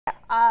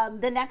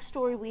The next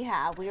story we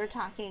are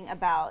talking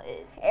about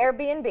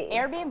Airbnb.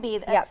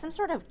 Airbnb, some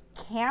sort of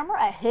camera,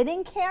 a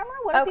hidden camera?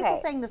 What are people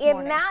saying this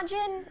morning?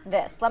 Imagine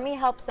this. Let me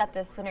help set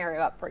this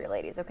scenario up for you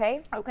ladies,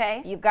 okay?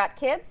 Okay. You've got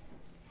kids.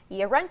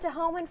 You rent a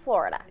home in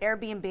Florida.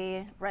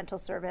 Airbnb, rental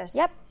service.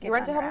 Yep. You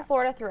rent a home in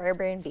Florida through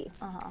Airbnb.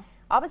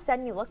 All of a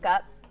sudden you look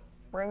up,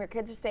 room your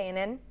kids are staying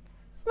in,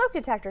 smoke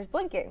detector's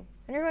blinking.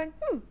 And you're going,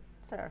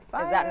 Is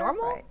that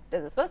normal? Right.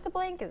 Is it supposed to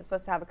blink? Is it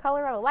supposed to have a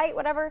color, have a light,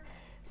 whatever?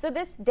 So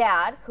this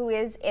dad, who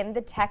is in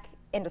the tech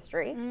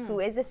industry, who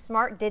is a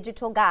smart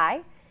digital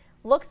guy,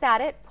 looks at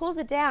it, pulls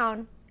it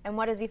down, and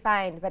what does he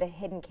find but a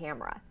hidden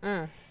camera?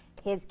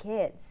 His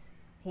kids.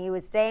 He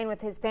was staying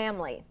with his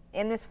family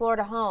in this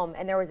Florida home,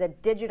 and there was a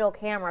digital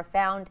camera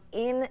found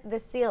in the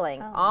ceiling,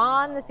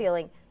 the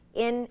ceiling,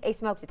 in a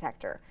smoke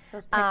detector.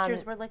 Those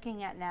pictures we're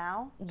looking at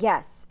now?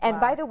 Yes. And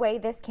by the way,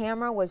 this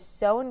camera was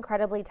so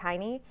incredibly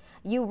tiny,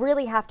 you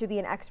really have to be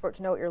an expert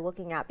to know what you're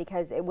looking at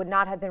because it would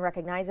not have been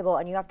recognizable,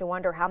 and you have to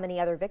wonder how many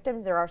other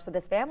victims there are. So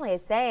this family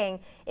is saying,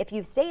 if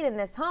you've stayed in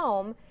this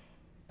home,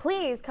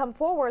 please come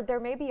forward. There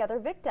may be other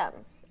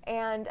victims.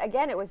 And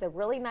again, it was a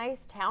really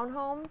nice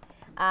townhome.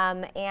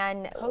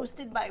 And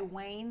hosted by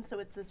Wayne, so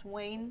it's this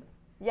Wayne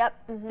that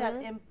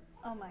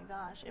oh my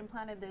gosh,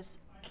 implanted this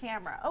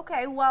camera.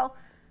 Okay, well,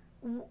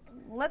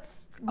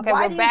 let's. Okay,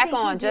 we're back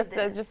on. Just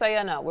so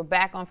you know, we're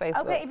back on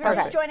Facebook. Okay, if you're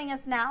just joining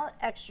us now,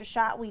 extra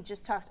shot. We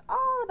just talked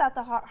all about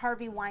the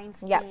Harvey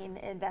Weinstein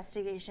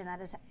investigation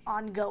that is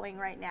ongoing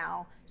right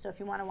now. So if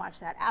you want to watch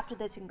that after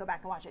this, you can go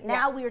back and watch it.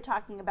 Now we are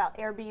talking about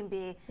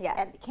Airbnb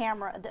and the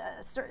camera.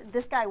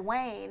 This guy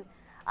Wayne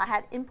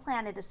had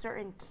implanted a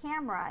certain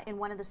camera in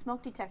one of the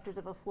smoke detectors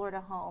of a Florida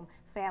home.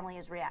 Family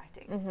is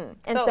reacting.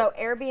 And so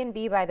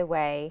Airbnb, by the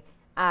way,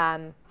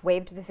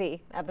 waived the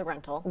fee of the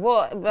rental.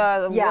 Well,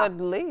 at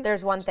least.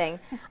 There's one thing.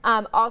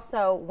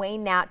 Also,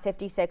 Wayne Nat,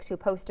 56, who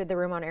posted the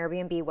room on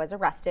Airbnb, was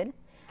arrested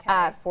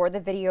for the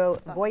video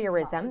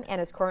voyeurism and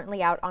is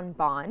currently out on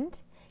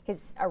bond.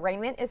 His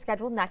arraignment is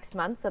scheduled next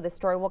month, so the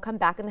story will come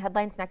back in the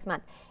headlines next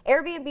month.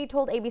 Airbnb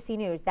told ABC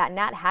News that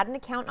Nat had an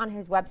account on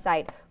his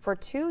website for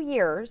 2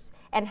 years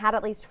and had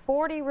at least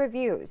 40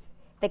 reviews.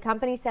 The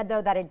company said,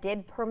 though, that it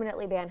did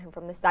permanently ban him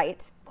from the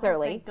site,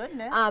 clearly. Oh, thank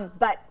goodness.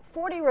 But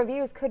 40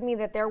 reviews could mean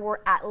that there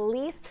were at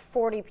least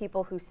 40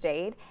 people who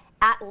stayed,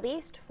 at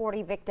least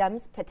 40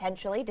 victims,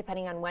 potentially,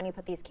 depending on when you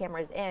put these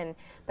cameras in.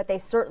 But they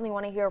certainly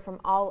want to hear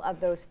from all of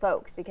those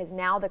folks because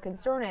now the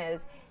concern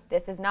is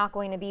this is not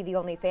going to be the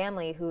only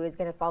family who is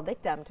going to fall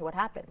victim to what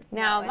happened.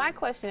 Now, my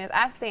question is,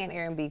 I stay in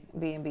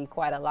Airbnb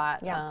quite a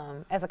lot.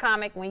 As a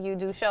comic, when you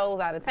do shows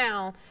out of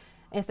town,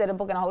 instead of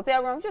booking a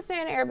hotel room, just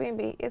stay in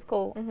Airbnb. It's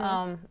cool.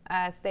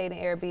 I stayed in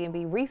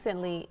Airbnb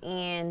recently,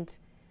 and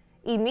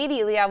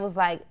immediately I was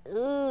like,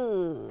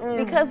 ooh.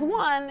 Because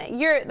one,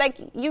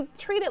 you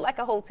treat it like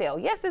a hotel.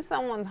 Yes, it's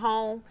someone's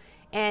home,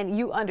 and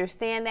you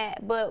understand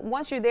that. But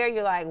once you're there,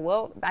 you're like,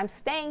 well, I'm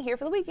staying here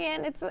for the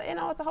weekend. It's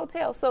a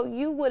hotel. So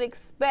you would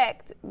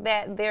expect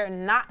that there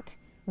not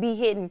be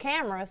hidden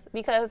cameras,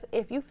 because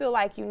if you feel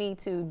like you need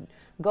to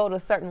go to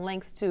certain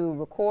lengths to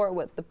record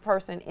what the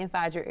person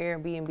inside your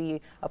Airbnb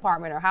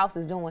apartment or house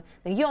is doing,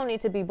 then you don't need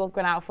to be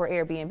booking out for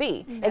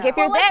Airbnb. No. Like if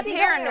you're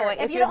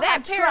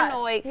that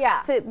paranoid,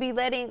 to be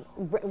letting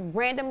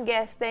random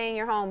guests stay in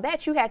your home,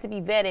 that you have to be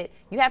vetted.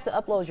 You have to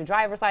upload your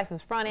driver's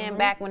license front and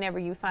back whenever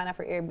you sign up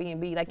for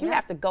Airbnb. Like you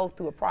have to go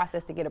through a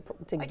process to get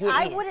in.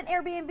 I wouldn't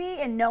Airbnb,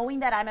 and knowing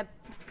that I'm a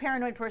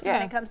paranoid person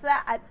when it comes to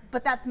that,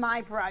 but that's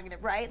my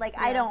prerogative, right? Like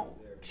I don't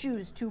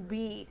choose to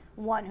be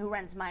one who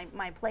rents my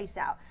place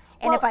out.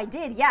 And if I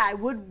did, I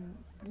would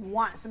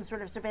want some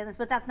sort of surveillance,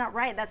 but that's not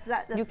right. That's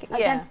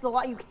against the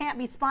law. You can't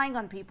be spying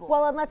on people.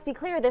 Well, and let's be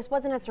clear, this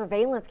wasn't a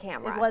surveillance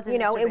camera. It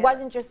wasn't. It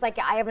wasn't just like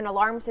I have an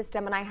alarm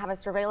system and I have a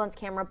surveillance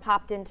camera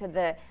popped into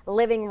the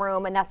living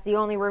room and that's the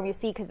only room you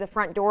see because the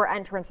front door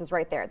entrance is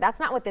right there. That's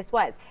not what this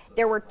was.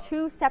 There were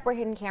 2 separate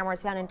hidden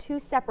cameras found in 2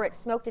 separate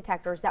smoke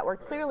detectors that were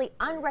clearly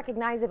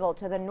unrecognizable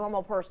to the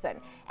normal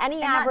person.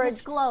 Not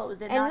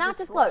disclosed.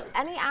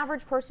 Any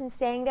average person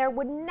staying there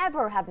would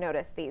never have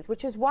noticed these,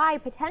 which is why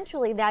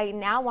potentially they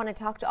now want to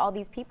talk to all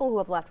these people who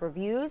have left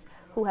reviews,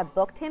 who have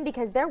booked him,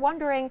 because they're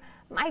wondering,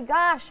 my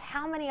gosh,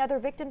 how many other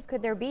victims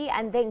could there be?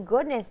 And thank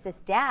goodness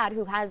this dad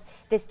who has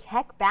this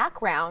tech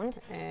background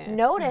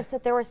noticed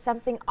that there was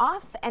something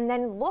off and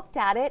then looked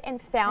at it and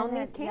found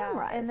these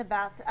cameras. In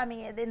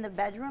the in the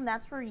bedroom,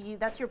 that's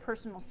your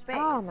personal space.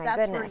 Oh my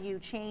that's goodness. where you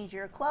change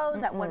your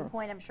clothes. At one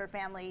point, I'm sure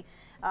family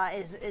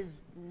is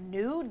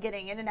nude,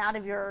 getting in and out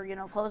of your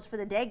clothes for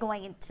the day,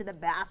 going into the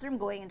bathroom,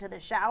 going into the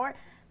shower.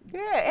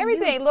 Yeah,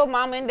 everything, little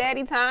mama and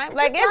daddy time.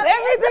 Like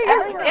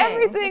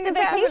everything is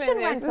vacation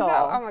rental.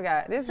 Oh my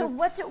God.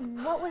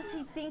 What was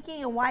he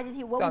thinking, and why did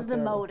he? What was the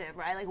motive,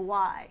 right? Like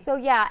why? So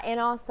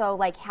and also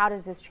like how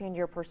does this change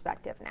your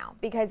perspective now?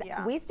 Because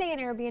we stay in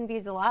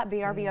Airbnbs a lot,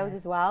 VRBOs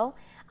as well.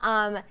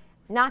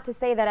 Not to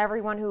say that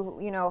everyone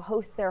who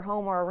hosts their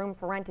home or a room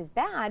for rent is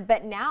bad,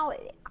 but now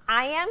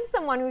I am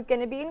someone who's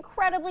going to be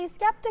incredibly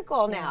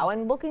skeptical now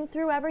and looking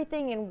through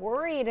everything and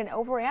worried and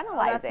overanalyzing.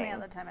 Oh, that's me all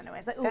the time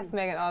anyways. Like, That's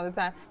Megan all the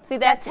time. See,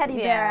 that teddy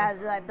bear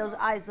has like those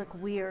eyes look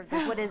weird.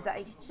 Like, what is that?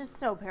 He's just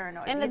so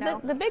paranoid. And you know?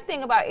 the big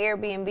thing about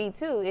Airbnb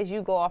too is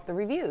you go off the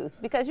reviews,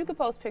 because you can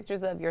post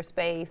pictures of your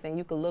space and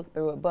you can look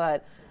through it,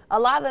 but a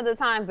lot of the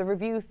times the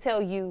reviews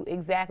tell you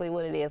exactly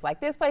what it is.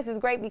 Like, this place is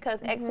great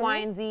because X, Y,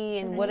 and Z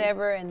and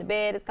whatever, and the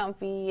bed is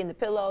comfy and the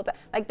pillow,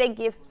 like they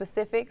give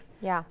specifics.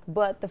 Yeah.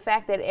 But the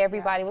fact that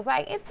everybody was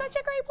like, it's such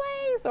a great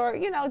place, or,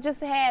 you know,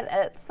 just had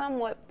a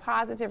somewhat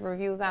positive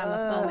reviews, I'm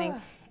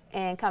assuming,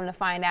 and come to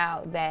find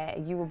out that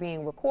you were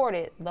being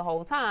recorded the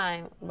whole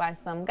time by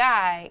some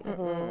guy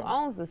who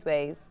owns the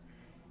space,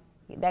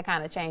 that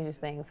kind of changes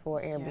things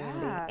for Airbnb.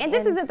 Yeah. And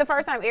this isn't the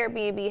first time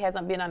Airbnb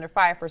hasn't been under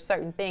fire for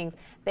certain things.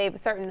 They've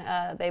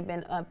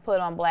been put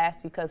on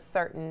blast because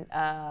certain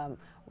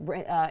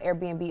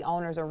Airbnb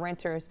owners or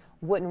renters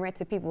wouldn't rent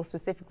to people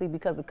specifically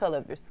because of the color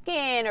of their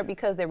skin, or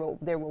because they were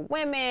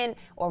women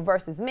or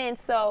versus men.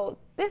 So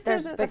this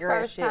isn't the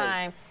first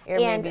time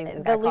Airbnb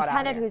And the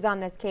lieutenant who's on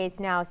this case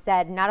now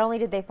said not only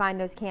did they find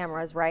those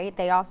cameras, right,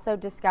 they also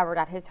discovered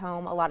at his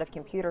home a lot of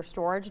computer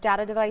storage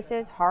data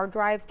devices, hard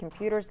drives,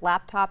 computers,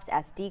 laptops,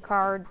 SD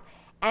cards,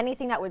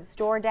 anything that would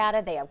store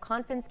data they have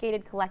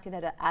confiscated, collected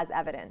it as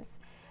evidence.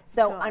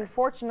 So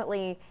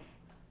unfortunately,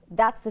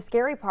 that's the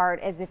scary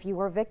part, is if you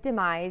were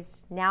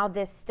victimized, now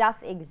this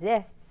stuff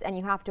exists and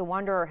you have to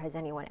wonder, has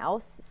anyone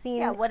else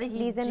seen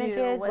these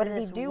images? What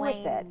did he do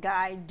with it?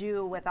 Guy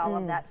do with all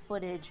of that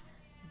footage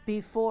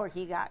before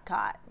he got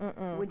caught?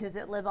 Does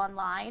it live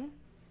online?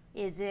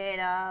 Is it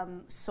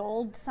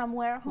sold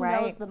somewhere? Who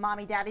knows the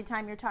mommy daddy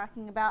time you're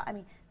talking about? I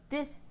mean,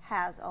 this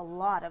has a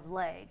lot of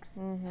legs,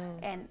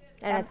 and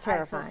it's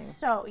terrifying.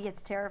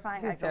 It's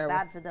terrifying. I feel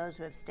bad for those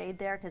who have stayed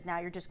there, because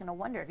now you're just going to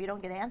wonder. If you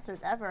don't get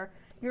answers ever,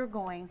 you're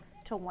going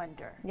to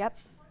wonder. Yep.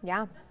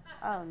 Yeah.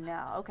 Oh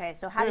no. Okay.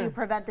 So how do you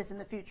prevent this in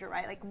the future,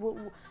 right? Like,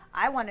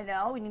 I want to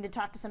know. We need to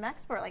talk to some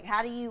expert. Like,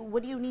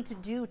 what do you need to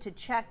do to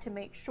check to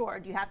make sure?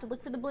 Do you have to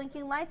look for the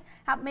blinking lights?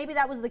 Maybe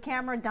that was the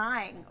camera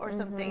dying or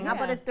something. How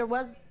about if there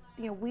was?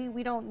 You know,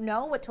 we don't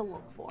know what to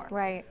look for.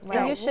 Right.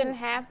 So you shouldn't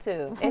have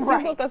to. If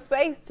you book a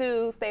space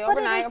to stay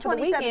overnight or for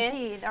the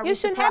weekend, you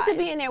shouldn't have to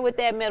be in there with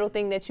that metal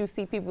thing that you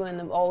see people in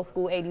the old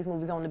school 80s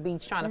movies on the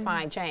beach trying to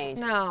find change.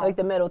 No. Like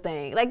the metal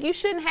thing. Like, you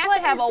shouldn't have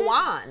to have a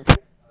wand.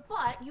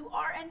 But you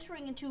are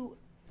entering into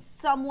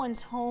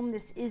someone's home.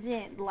 This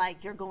isn't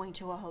like you're going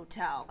to a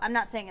hotel. I'm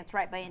not saying it's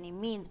right by any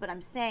means, but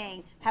I'm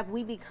saying, have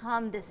we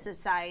become this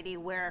society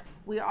where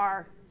we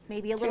are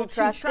maybe a little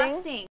too trusting?